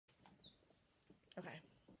Okay.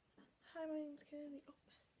 Hi, my name's Kennedy. Oh,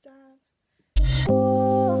 dive.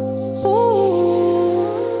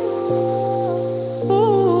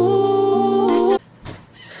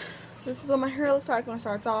 So this is what my hair looks like when it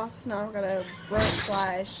starts off. So now I'm gonna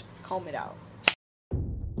brush / comb it out.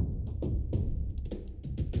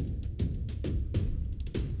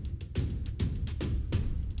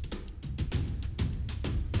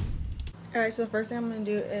 Alright, so the first thing I'm going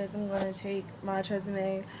to do is I'm going to take my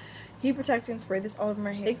Tresemme heat protectant, spray this all over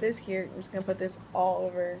my hair. Take this here, I'm just going to put this all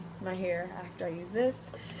over my hair after I use this.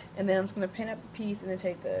 And then I'm just going to pin up the piece and then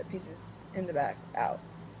take the pieces in the back out.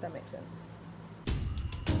 If that makes sense.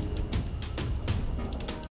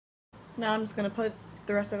 So now I'm just going to put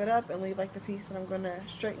the rest of it up and leave like the piece that I'm going to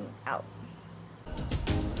straighten out.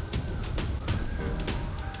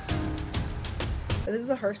 This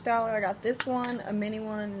is a hairstyler. I got this one, a mini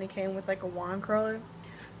one, and it came with like a wand curler.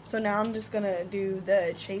 So now I'm just gonna do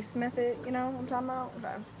the chase method, you know what I'm talking about?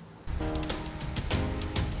 Okay.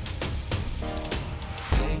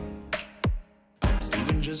 Hey, I was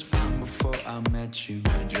doing just fine before I met you.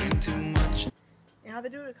 I drink too much. You have to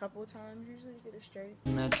do it a couple of times, usually to get it straight.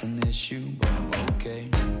 And that's an issue, but I'm okay.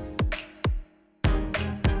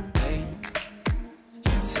 Hey,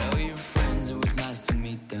 you tell your friends it was nice to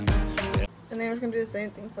meet them. And then we're gonna do the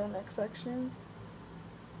same thing for the next section.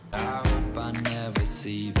 I hope I never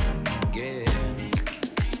see them again.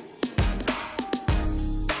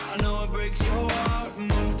 I know it breaks your heart.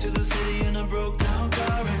 Moved to the city in a broke down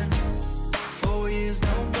car and 4 years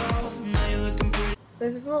no calls. Now you're looking pretty.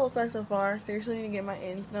 This is what it looks like so far. Seriously, need to get my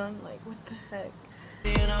ends done. Like, what the heck?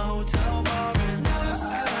 In a hotel bar and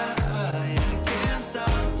I can't stop.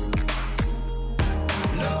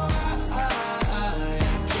 No, I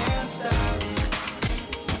can't stop.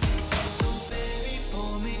 So baby,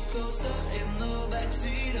 pull me closer in the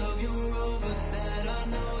backseat of your Rover that I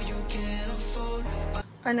know you can't afford.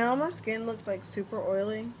 I know my skin looks like super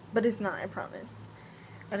oily, but it's not, I promise.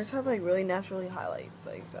 I just have like really naturally highlights,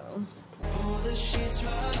 like so. Pull the sheets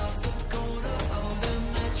right off the corner of the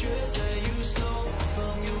mattress that you stole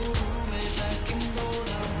from your roommate back in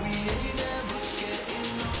Boulder. We ain't never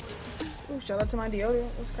getting old. Ooh, shout out to my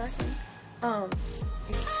deodorant. What's cracking?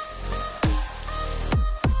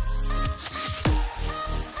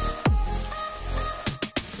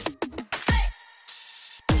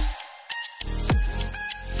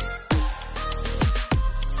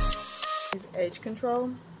 Is edge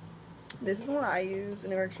control. This is one I use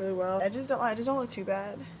and it works really well. I just don't look too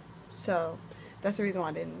bad, so that's the reason why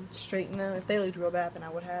I didn't straighten them. If they looked real bad, then I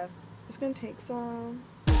would have. Just gonna take some.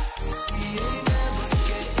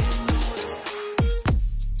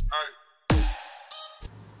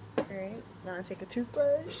 Alright, now I take a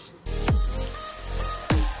toothbrush.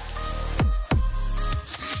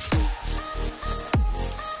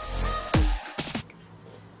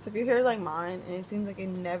 So if your hair is like mine and it seems like it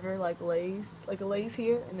never like lays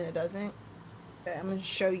here and then it doesn't, okay, I'm gonna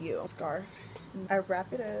show you a scarf. I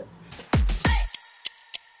wrap it up.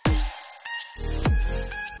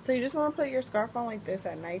 So you just want to put your scarf on like this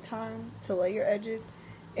at nighttime to lay your edges,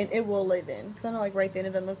 and it will lay then. Because I know like right then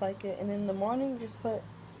it doesn't look like it, and then in the morning you just put,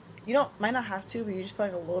 might not have to, but you just put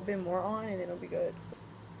like a little bit more on and then it'll be good.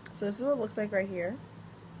 So this is what it looks like right here.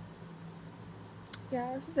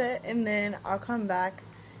 Yeah, this is it. And then I'll come back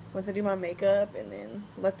once I do my makeup and then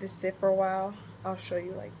let this sit for a while. I'll show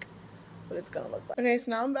you like what it's gonna look like. Okay,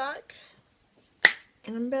 so now I'm back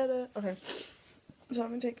and I'm better. Okay, so I'm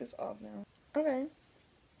gonna take this off now. Okay.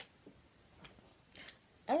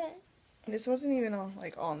 This wasn't even on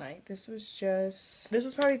like all night. This was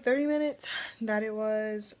probably 30 minutes that it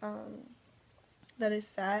was that it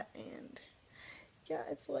sat, and yeah,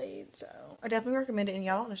 it's laid. So I definitely recommend it, and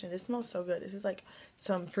y'all don't understand, this smells so good. This is like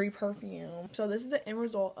some free perfume. So this is the end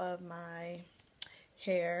result of my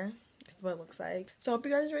hair. This is what it looks like. So I hope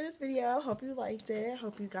you guys enjoyed this video. Hope you liked it.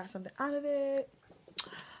 Hope you got something out of it.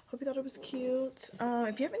 Hope you thought it was cute.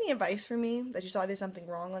 If you have any advice for me that you saw I did something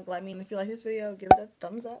wrong, like let me know. If you like this video, give it a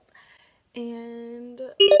thumbs up. And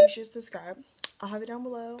you should subscribe. I'll have it down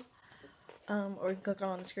below. Or you can click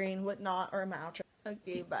on the screen, whatnot, or my outro.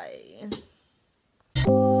 Okay, bye.